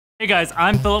Hey guys,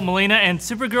 I'm Philip Molina, and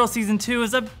Supergirl Season 2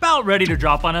 is about ready to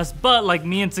drop on us, but like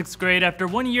me in 6th grade, after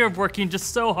 1 year of working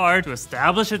just so hard to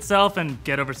establish itself and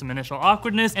get over some initial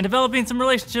awkwardness and developing some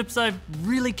relationships I've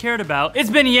really cared about, it's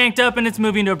been yanked up and it's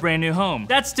moving to a brand new home.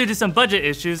 That's due to some budget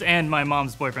issues and my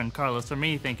mom's boyfriend Carlos for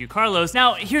me, thank you Carlos.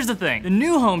 Now, here's the thing. The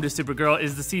new home to Supergirl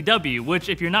is the CW, which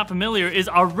if you're not familiar, is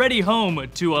already home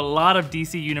to a lot of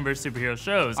DC Universe superhero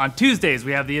shows. On Tuesdays,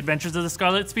 we have the adventures of the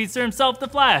Scarlet Speedster himself, the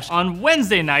Flash. On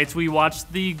Wednesday nights, we watch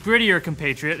the grittier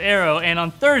compatriot Arrow, and on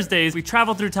Thursdays we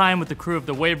travel through time with the crew of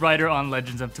the Wave Rider on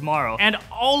Legends of Tomorrow. And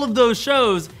all of those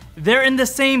shows, they're in the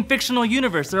same fictional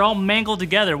universe. They're all mangled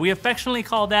together. We affectionately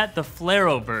call that the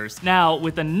Arrowverse. Now,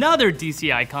 with another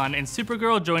DC icon and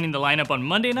Supergirl joining the lineup on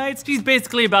Monday nights, she's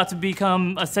basically about to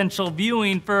become essential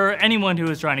viewing for anyone who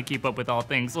is trying to keep up with all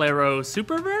things Arrow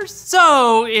Superverse.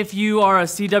 So, if you are a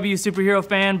CW superhero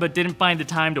fan but didn't find the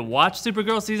time to watch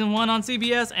Supergirl Season 1 on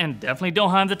CBS and definitely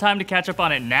don't have the time to catch up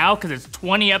on it now because it's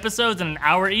 20 episodes in an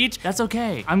hour each, that's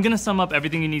okay. I'm gonna sum up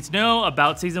everything you need to know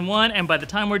about Season 1, and by the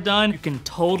time we're done, you can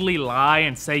totally lie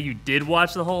and say you did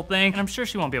watch the whole thing, and I'm sure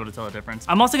she won't be able to tell the difference.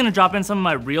 I'm also gonna drop in some of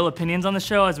my real opinions on the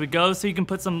show as we go so you can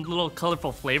put some little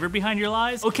colorful flavor behind your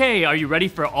lies. Okay, are you ready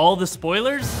for all the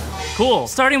spoilers? Cool.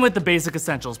 Starting with the basic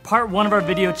essentials, part 1 of our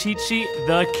video cheat sheet,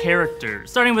 the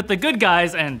characters. Starting with the good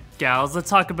guys and gals, let's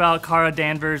talk about Kara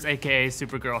Danvers, aka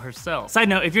Supergirl herself. Side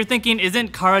note, if you're thinking, isn't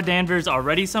Kara Danvers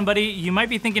already somebody? You might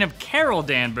be thinking of Carol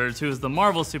Danvers, who is the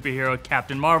Marvel superhero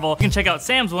Captain Marvel. You can check out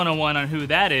Sam's 101 on who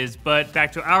that is, but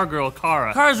back to our girl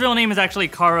Kara. Kara's real name is actually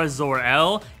Kara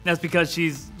Zor-El. That's because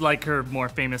she's, like her more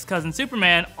famous cousin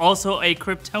Superman, also a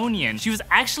Kryptonian. She was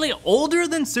actually older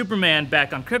than Superman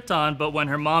back on Krypton, but when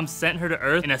her mom sent her to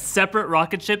Earth in a separate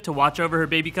rocket ship to watch over her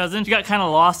baby cousin, she got kind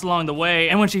of lost along the way,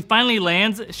 and when she finally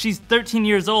lands, she's 13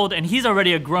 years old and he's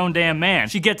already a grown damn man.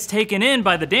 She gets taken in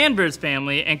by the Danvers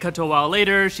family, and cut to a while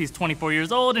later, she's 24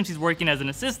 years old and she's working as an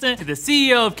assistant to the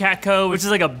CEO of Catco, which is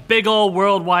like a big old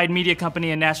worldwide media company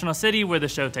in National City where the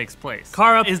show takes place.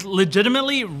 Kara is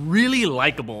legitimately really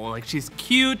likable. Like, she's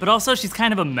cute, but also she's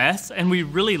kind of a mess, and we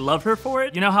really love her for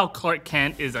it. You know how Clark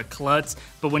Kent is a klutz,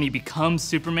 but when he becomes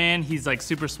Superman, he's like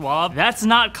super suave? That's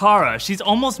not Kara. She's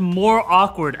almost more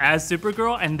awkward as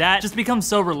Supergirl, and that just becomes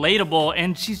so relatable,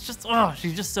 and she's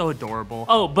just so adorable.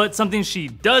 Oh, but something she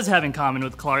does have in common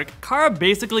with Clark, Kara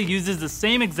basically uses the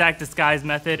same exact disguise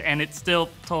method, and it still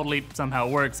totally somehow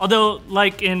works. Although,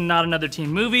 like in Not Another Teen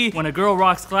Movie, when a girl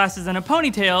rocks glasses and a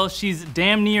ponytail, she's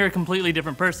damn near a completely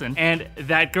different person. And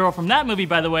that girl from that movie,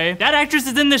 by the way, that actress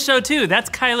is in this show too. That's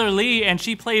Kyler Lee, and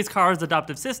she plays Kara's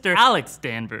adoptive sister, Alex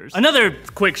Danvers. Another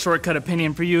quick shortcut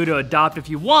opinion for you to adopt if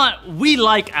you want, we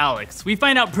like Alex. We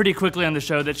find out pretty quickly on the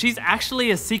show that she's actually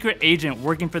a secret agent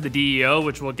working for the DEO,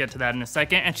 which we'll get to that in a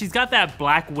second, and she's got that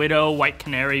Black Widow, White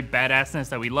Canary badassness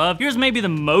that we love. Here's maybe the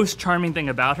most charming thing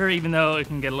about her, even though it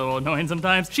can get a little annoying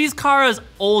sometimes. She's Kara's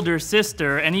older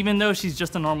sister, and even though she's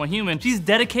just a normal human, she's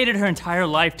dedicated her entire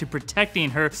life to protecting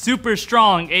her super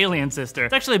strong alien sister.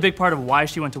 It's actually a big part of why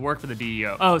she went to work for the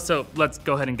DEO. Oh, so let's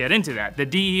go ahead and get into that. The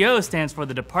DEO stands for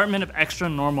the Department of Extra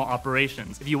Normal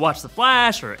Operations. If you watch The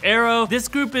Flash or Arrow, this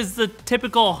group is the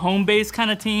typical home-based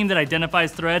kind of team that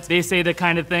identifies threats. They say the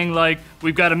kind of thing like,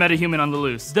 we've got a metahuman on the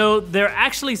loose. Though they're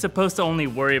actually supposed to only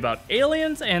worry about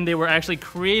aliens, and they were actually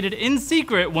created in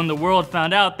secret when the world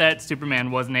found out that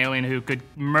Superman was an alien who could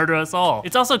murder us all.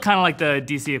 It's also kind of like the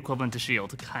DC equivalent to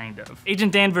S.H.I.E.L.D., kind of.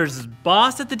 Agent Danvers'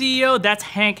 boss at the DEO, that's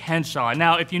Hank Henshaw.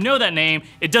 Now, if you know that name,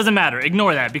 it doesn't matter.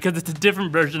 Ignore that, because it's a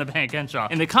different version of Hank Henshaw.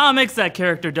 In the comics, that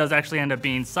character does actually end up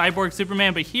being Cyborg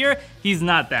Superman, but here, he's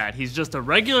not that. He's just a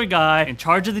regular guy in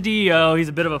charge of the DEO. He's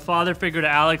a bit of a father figure to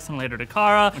Alex and later to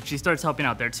Kara, and she starts helping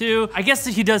out there too. I guess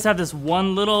he does have this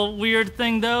one little weird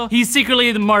thing though. He's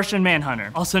secretly the Martian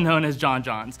Manhunter, also known as John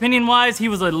Johns. Opinion-wise, he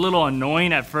was a little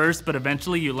annoying at first, but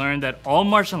eventually you learn that all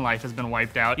Martian life has been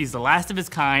wiped out. He's the last of his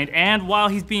kind, and while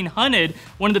he's being hunted,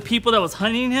 one of the people that was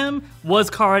hunting him was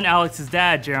Kara and Alex's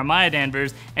dad, Jeremiah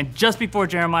Danvers, and just before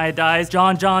Jeremiah dies,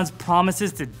 John Johns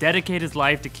promises to dedicate his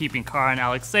life to keeping Kara and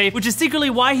Alex safe, which is secretly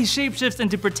why he shapeshifts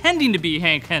into pretending to be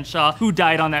Hank Henshaw, who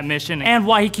died on that mission, and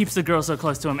why he keeps the girl so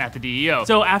close to him at the DEO.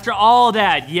 So after all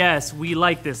that, yes, we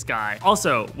like this guy.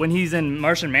 Also, when he's in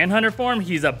Martian Manhunter form,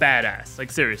 he's a badass,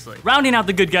 like seriously. Rounding out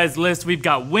the good guys list, we've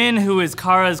got Win, who is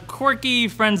Kara's quirky,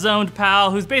 friend-zoned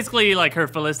pal, who's basically like her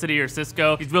Felicity or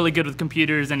Cisco. He's really good with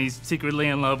computers, and he's secretly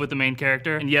in love with the main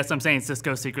character. And yes, I'm saying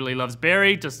Cisco secretly loves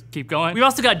Barry, just keep going. We've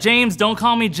also got James, don't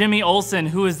call me Jimmy Olsen,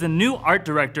 who is the new art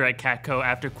director at Catco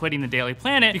after quitting the Daily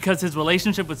Planet because his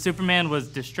relationship with Superman was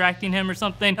distracting him or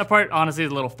something. That part honestly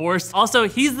is a little forced. Also,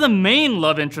 he's the main main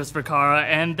love interest for Kara,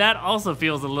 and that also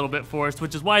feels a little bit forced,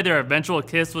 which is why their eventual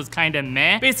kiss was kinda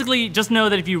meh. Basically, just know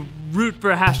that if you root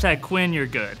for #Quinn, you're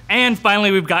good. And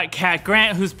finally, we've got Kat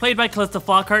Grant, who's played by Callista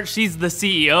Flockhart. She's the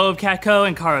CEO of Catco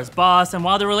and Kara's boss, and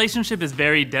while the relationship is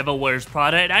very Devil Wears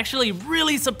Prada, it actually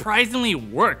really surprisingly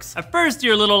works. At first,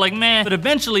 you're a little like meh, but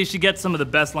eventually she gets some of the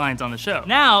best lines on the show.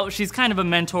 Now, she's kind of a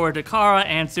mentor to Kara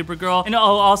and Supergirl, and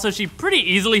also she pretty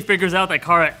easily figures out that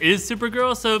Kara is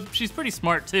Supergirl, so she's pretty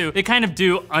smart too. They kind of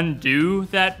do undo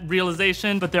that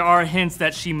realization, but there are hints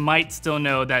that she might still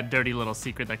know that dirty little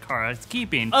secret that Kara is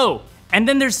keeping. Oh, and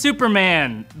then there's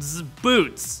Superman's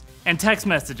boots and text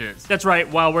messages. That's right,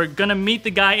 while we're gonna meet the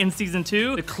guy in season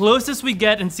 2, the closest we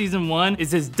get in season 1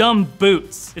 is his dumb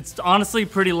boots. It's honestly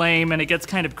pretty lame, and it gets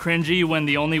kind of cringy when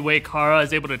the only way Kara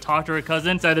is able to talk to her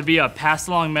cousin is either via a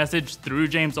pass-along message through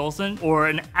James Olsen or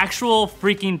an actual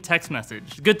freaking text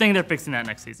message. Good thing they're fixing that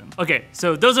next season. Okay,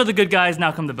 so those are the good guys,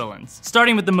 now come the villains.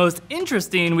 Starting with the most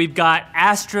interesting, we've got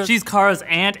Astra. She's Kara's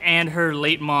aunt and her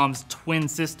late mom's twin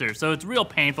sister, so it's real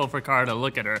painful for Kara to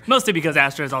look at her. Mostly because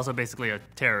Astra is also basically a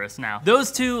terrorist now.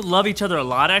 Those two love each other a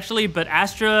lot actually, but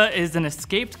Astra is an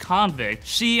escaped convict.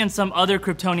 She and some other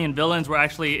Kryptonian villains were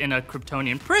actually in a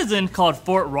Kryptonian prison called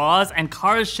Fort Ross, and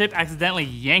Kara's ship accidentally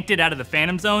yanked it out of the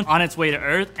Phantom Zone on its way to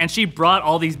Earth, and she brought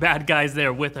all these bad guys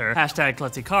there with her.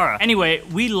 #Klutzy Kara. Anyway,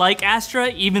 we like Astra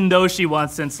even though she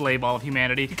wants to enslave all of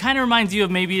humanity. It kind of reminds you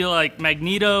of maybe like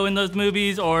Magneto in those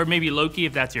movies, or maybe Loki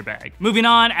if that's your bag. Moving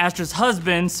on, Astra's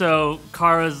husband, so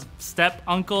Kara's step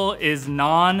uncle, is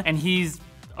Non, and he's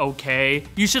okay.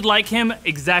 You should like him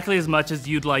exactly as much as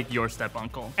you'd like your step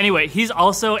uncle. Anyway, he's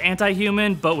also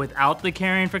anti-human, but without the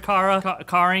caring for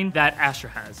caring that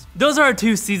Astra has. Those are our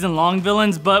 2 season-long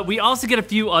villains, but we also get a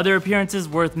few other appearances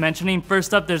worth mentioning.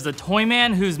 First up, there's the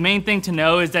Toyman, whose main thing to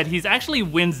know is that he's actually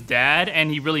Wynn's dad, and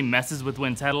he really messes with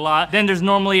Wynn's head a lot. Then there's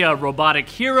normally a robotic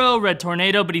hero, Red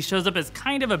Tornado, but he shows up as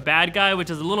kind of a bad guy, which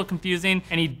is a little confusing,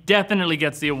 and he definitely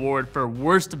gets the award for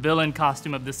worst villain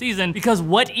costume of the season, because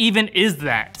what even is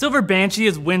that? Silver Banshee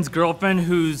is Wynn's girlfriend,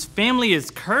 whose family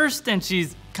is cursed, and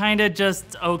she's kinda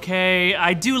just okay.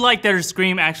 I do like that her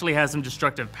scream actually has some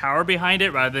destructive power behind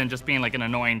it rather than just being like an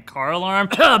annoying car alarm.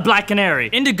 Black Canary.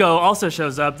 Indigo also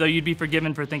shows up, though you'd be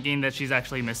forgiven for thinking that she's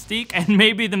actually Mystique. And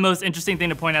maybe the most interesting thing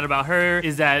to point out about her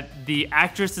is that the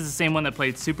actress is the same one that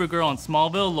played Supergirl in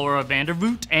Smallville, Laura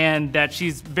Vandervoot, and that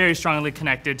she's very strongly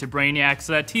connected to Brainiac,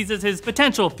 so that teases his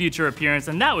potential future appearance,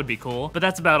 and that would be cool. But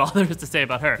that's about all there is to say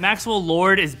about her. Maxwell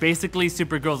Lord is basically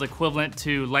Supergirl's equivalent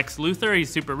to Lex Luthor. He's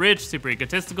super rich, super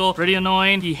egotistical, pretty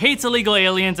annoying. He hates illegal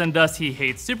aliens, and thus he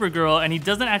hates Supergirl, and he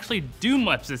doesn't actually do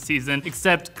much this season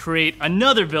except create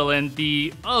another villain,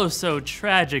 the oh so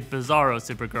tragic Bizarro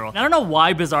Supergirl. I don't know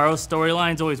why Bizarro's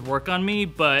storylines always work on me,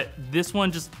 but this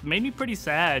one just made me pretty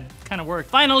sad. Kind of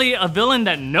worked. Finally, a villain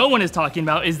that no one is talking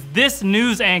about is this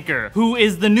news anchor, who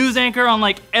is the news anchor on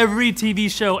like every TV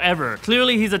show ever.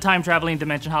 Clearly he's a time-traveling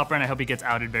dimension hopper, and I hope he gets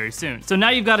outed very soon. So now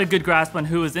you've got a good grasp on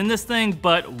who is in this thing,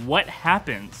 but what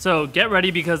happens? So get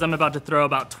ready, because I'm about to throw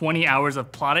about 20 hours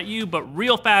of plot at you, but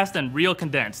real fast and real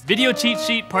condensed. Video cheat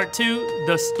sheet part 2,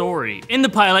 the story. In the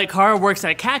pilot, Kara works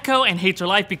at Catco and hates her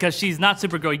life because she's not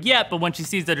Supergirl yet, but when she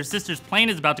sees that her sister's plane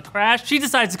is about to crash, she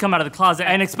decides to come out of the closet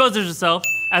and exposes herself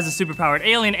as a superpowered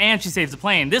alien, and she saves the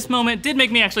plane. This moment did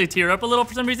make me actually tear up a little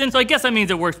for some reason, so I guess that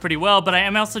means it works pretty well, but I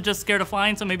am also just scared of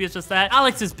flying, so maybe it's just that.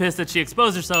 Alex is pissed that she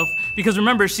exposed herself, because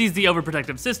remember, she's the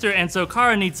overprotective sister, and so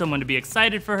Kara needs someone to be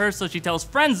excited for her, so she tells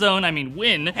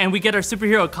Wynn, and we get our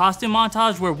superhero costume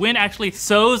montage where Wynn actually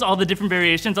sews all the different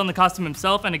variations on the costume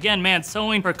himself, and again, man,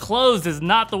 sewing for clothes is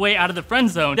not the way out of the friend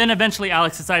zone. Then eventually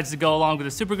Alex decides to go along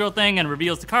with the Supergirl thing and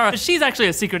reveals to Kara that she's actually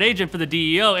a secret agent for the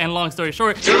DEO, and long story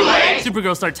short,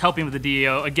 Supergirl starts helping with the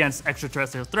DEO against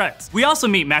extraterrestrial threats. We also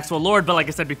meet Maxwell Lord, but like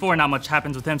I said before, not much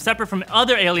happens with him. Separate from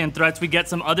other alien threats, we get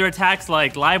some other attacks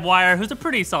like Livewire, who's a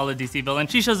pretty solid DC villain.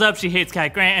 She shows up, she hates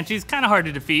Cat Grant, and she's kind of hard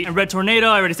to defeat. And Red Tornado,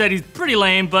 I already said he's pretty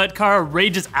lame, but Kara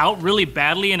rages out really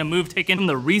badly in a move taken from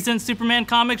the recent Superman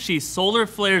comics. She solar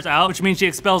flares out, which means she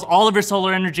expels all of her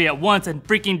solar energy at once and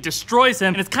freaking destroys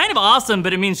him. And it's kind of awesome,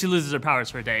 but it means she loses her powers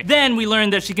for a day. Then we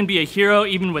learn that she can be a hero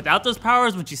even without those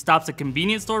powers when she stops a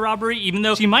convenience store robbery, even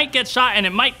though she might get shot and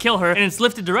it might kill her, and it's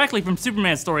lifted directly from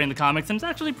Superman's story in the comics, and it's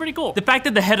actually pretty cool. The fact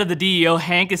that the head of the DEO,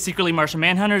 Hank, is secretly Martian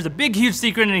Manhunter is a big, huge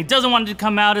secret, and he doesn't want it to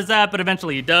come out as that, but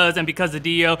eventually he does, and because the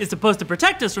DEO is supposed to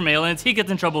protect us from aliens, he gets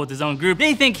in trouble with his own group.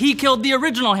 They think he killed the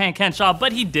original Hank Henshaw,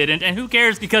 but he didn't, and who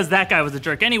cares, because that guy was a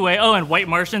jerk anyway. Oh, and white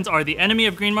Martians are the enemy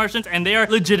of green Martians, and they are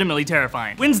legitimately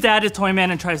terrifying. Wynn's dad is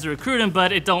Toyman and tries to recruit him,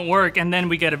 but it don't work, and then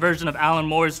we get a version of Alan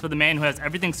Moore's For the Man Who Has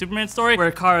Everything Superman story,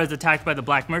 where Kara is attacked by the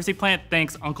Black Mercy plant.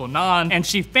 thanks Uncle Non, and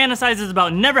she fantasizes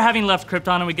about never having left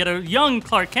Krypton, and we get a young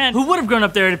Clark Kent who would have grown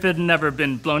up there if it had never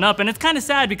been blown up. And it's kind of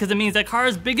sad because it means that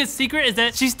Kara's biggest secret is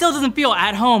that she still doesn't feel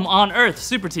at home on Earth,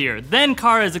 super tier. Then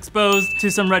Kara is exposed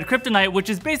to some red kryptonite, which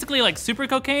is basically like super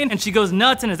cocaine, and she goes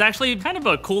nuts and is actually kind of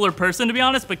a cooler person, to be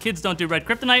honest, but kids don't do red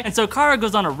kryptonite. And so Kara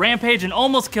goes on a rampage and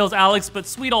almost kills Alex, but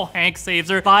sweet old Hank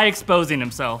saves her by exposing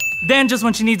himself. Then, just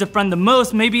when she needs a friend the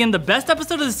most, maybe in the best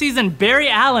episode of the season, Barry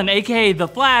Allen, aka The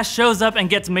Flash, shows up and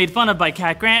gets made fun of by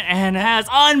Cat Grant and has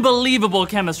unbelievable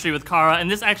chemistry with Kara, and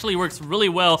this actually works really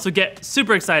well, so get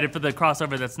super excited for the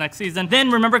crossover that's next season.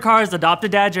 Then remember Kara's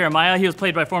adopted dad, Jeremiah? He was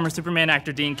played by former Superman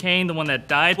actor Dean Cain, the one that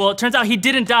died. Well, it turns out he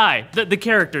didn't die. The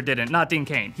character didn't, not Dean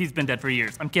Cain. He's been dead for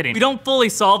years. I'm kidding. We don't fully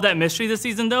solve that mystery this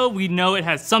season though. We know it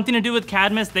has something to do with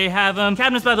Cadmus. They have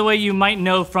Cadmus, by the way, you might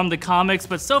know from the comics,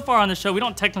 but so far on the show, we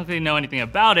don't technically know anything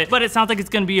about it, but it sounds like it's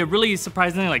gonna be a really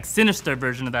surprisingly like sinister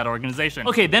version of that organization.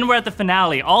 Okay, then we're at the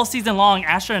finale. All season long,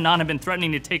 Astra and Non have been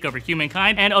threatening to take over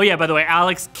humankind. And oh yeah, by the way,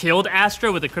 Alex killed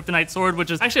Astra with a kryptonite sword,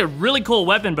 which is actually a really cool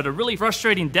weapon, but a really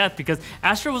frustrating death because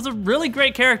Astra was a really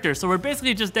great character. So we're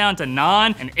basically just down to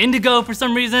Non and Indigo for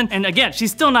some reason. And again,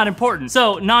 she's still not important.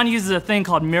 So Non uses a thing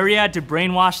called Myriad to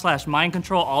brainwash / mind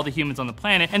control all the humans on the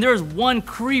planet. And there is one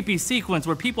creepy sequence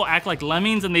where people act like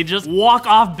lemmings and they just walk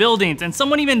off buildings and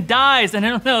someone even dies. And I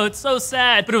don't know, it's so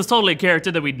sad, but it was totally a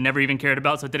character that we'd never even cared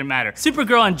about, so it didn't matter.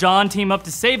 Supergirl and John team up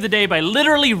to save the day by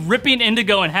literally ripping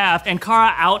Indigo in half, and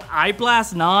Kara out eye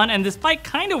blasts Non, and this fight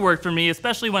kind of worked for me,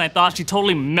 especially when I thought she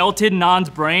totally melted Non's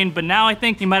brain, but now I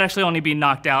think he might actually only be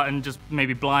knocked out and just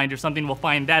maybe blind or something. We'll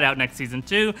find that out next season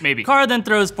too, maybe. Kara then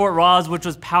throws Fort Ross, which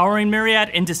was powering Myriad,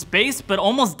 into space, but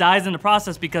almost dies in the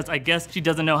process because I guess she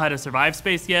doesn't know how to survive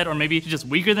space yet, or maybe she's just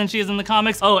weaker than she is in the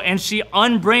comics. Oh, and she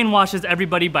unbrainwashes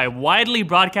everybody by widely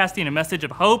broadcasting a message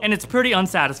of hope, and it's pretty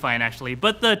unsatisfying actually,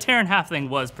 but the tear in half thing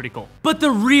was pretty cool. But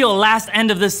the real last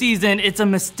end of the season, it's a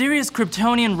mysterious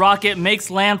Kryptonian rocket makes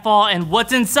landfall, and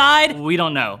what's inside? We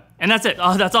don't know. And that's it.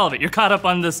 Oh, that's all of it. You're caught up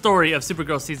on the story of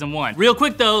Supergirl season 1. Real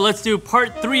quick though, let's do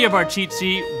part 3 of our cheat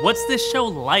sheet. What's this show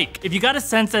like? If you got a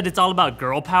sense that it's all about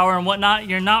girl power and whatnot,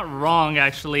 you're not wrong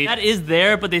actually. That is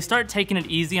there, but they start taking it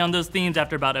easy on those themes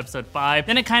after about episode 5.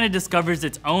 Then it kind of discovers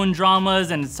its own dramas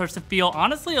and it starts to feel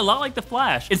honestly a lot like The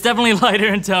Flash. It's definitely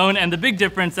lighter in tone, and the big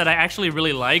difference that I actually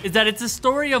really like is that it's a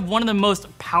story of one of the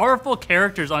most powerful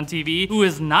characters on TV who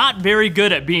is not very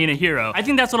good at being a hero. I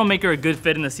think that's what'll make her a good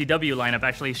fit in the CW lineup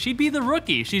actually. She'd be the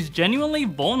rookie. She's genuinely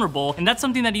vulnerable, and that's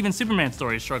something that even Superman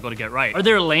stories struggle to get right. Are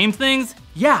there lame things?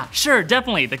 Yeah, sure,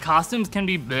 definitely. The costumes can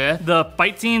be bleh. The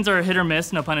fight scenes are hit or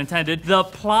miss, no pun intended. The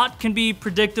plot can be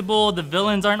predictable, the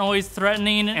villains aren't always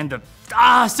threatening, and the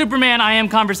Superman I am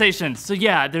conversations. So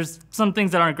yeah, there's some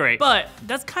things that aren't great, but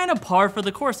that's kind of par for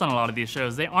the course on a lot of these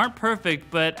shows. They aren't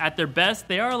perfect, but at their best,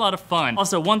 they are a lot of fun.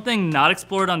 Also, one thing not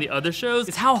explored on the other shows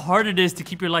is how hard it is to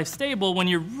keep your life stable when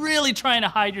you're really trying to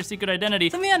hide your secret identity,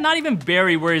 something that not even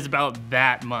Barry worries about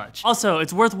that much. Also,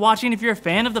 it's worth watching if you're a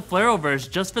fan of the Arrowverse,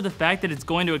 just for the fact that it's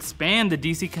going to expand the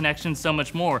DC connection so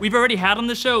much more. We've already had on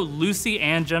the show Lucy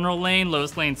and General Lane,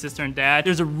 Lois Lane's sister and dad.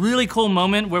 There's a really cool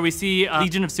moment where we see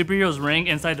Legion of Superheroes ring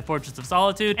inside the Fortress of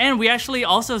Solitude, and we actually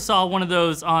also saw one of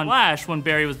those on Flash when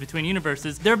Barry was between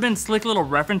universes. There have been slick little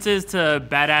references to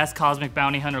badass cosmic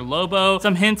bounty hunter Lobo,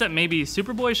 some hints at maybe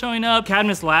Superboy showing up.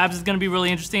 Cadmus Labs is gonna be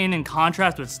really interesting in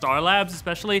contrast with Star Labs,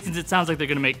 especially since it sounds like they're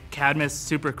gonna make Cadmus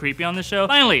super creepy on the show.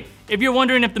 Finally, if you're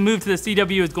wondering if the move to the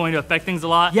CW is going to affect things a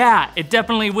lot, yeah, it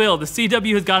definitely will. The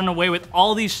CW has gotten away with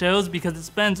all these shows because it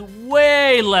spends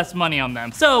way less money on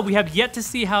them. So we have yet to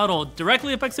see how it'll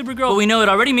directly affect Supergirl, but we know it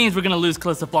already means we're gonna lose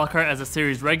Calista Flockhart as a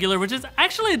series regular, which is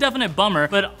actually a definite bummer,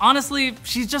 but honestly,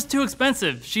 she's just too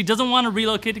expensive. She doesn't want to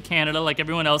relocate to Canada like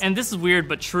everyone else, and this is weird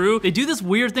but true. They do this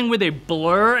weird thing where they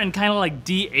blur and kind of like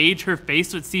de-age her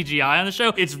face with CGI on the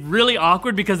show. It's really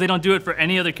awkward because they don't do it for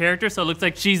any other character, so it looks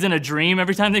like she's in a dream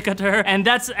every time they cut to her, and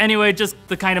that's, anyway, just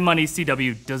the kind of money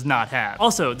CW does not have.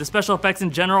 Also, the special effects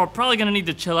in general are probably gonna need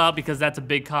to chill out because that's a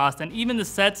big cost, and even the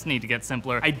sets need to get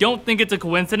simpler. I don't think it's a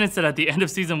coincidence that at the end of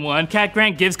season 1, Cat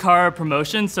Grant gives Kara a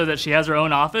promotion so that she has her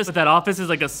own office, but that office is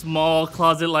like a small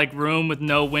closet-like room with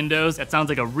no windows. That sounds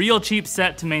like a real cheap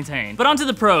set to maintain. But onto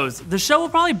the pros. The show will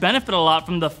probably benefit a lot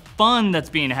from the fun that's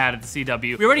being had at the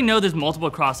CW. We already know there's multiple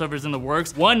crossovers in the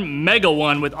works, one mega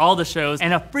one with all the shows,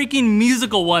 and a freaking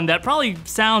musical one that probably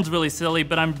sounds really silly,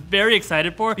 but I'm very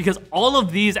excited for because all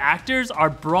of these actors are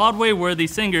Broadway-worthy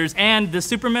singers, and the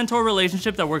super mentor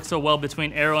relationship that works so well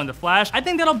between Arrow and the Flash, I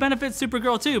think that'll benefit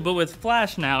Supergirl too, but with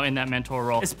Flash now in that mentor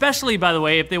role, especially especially, by the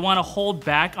way, if they want to hold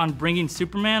back on bringing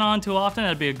Superman on too often.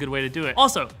 That'd be a good way to do it.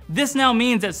 Also, this now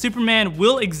means that Superman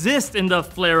will exist in the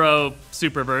Flaro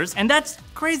Superverse, and that's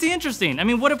crazy interesting. I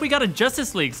mean, what if we got a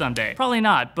Justice League someday? Probably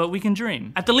not, but we can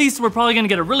dream. At the least, we're probably gonna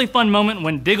get a really fun moment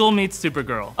when Diggle meets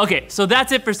Supergirl. Okay, so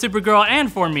that's it for Supergirl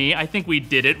and for me. I think we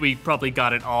did it. We probably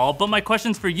got it all, but my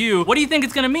question's for you. What do you think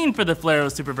it's gonna mean for the Flaro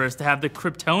Superverse to have the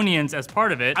Kryptonians as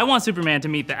part of it? I want Superman to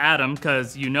meet the Atom,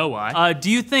 cause you know why. Do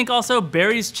you think also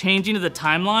Barry's changing of the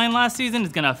timeline last season is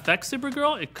gonna affect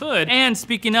Supergirl? It could. And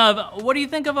speaking of, what do you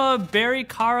think of a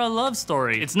Barry-Kara love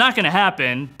story? It's not gonna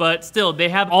happen, but still, they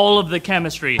have all of the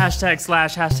chemistry. Hashtag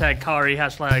Slash, hashtag Kari,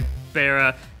 hashtag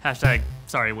Bara, hashtag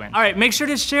sorry, win. All right, make sure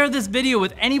to share this video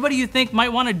with anybody you think might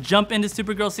want to jump into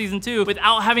Supergirl Season 2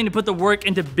 without having to put the work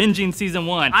into binging Season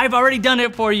 1. I've already done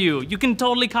it for you. You can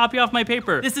totally copy off my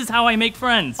paper. This is how I make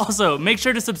friends. Also, make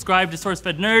sure to subscribe to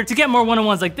SourceFedNERD to get more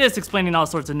one-on-ones like this explaining all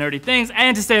sorts of nerdy things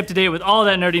and to stay up to date with all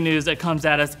that nerdy news that comes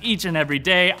at us each and every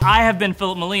day. I have been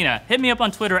Filup Molina. Hit me up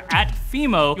on Twitter at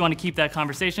Fimo if you want to keep that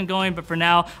conversation going, but for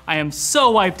now, I am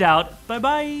so wiped out.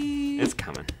 Bye-bye. It's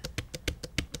coming.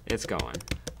 It's going.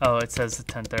 Oh, it says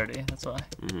 10:30, that's why.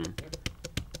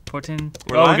 14.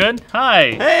 We're live? Good?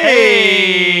 Hi.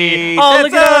 Hey! Oh,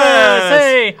 look at us! us!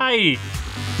 Hey, hi.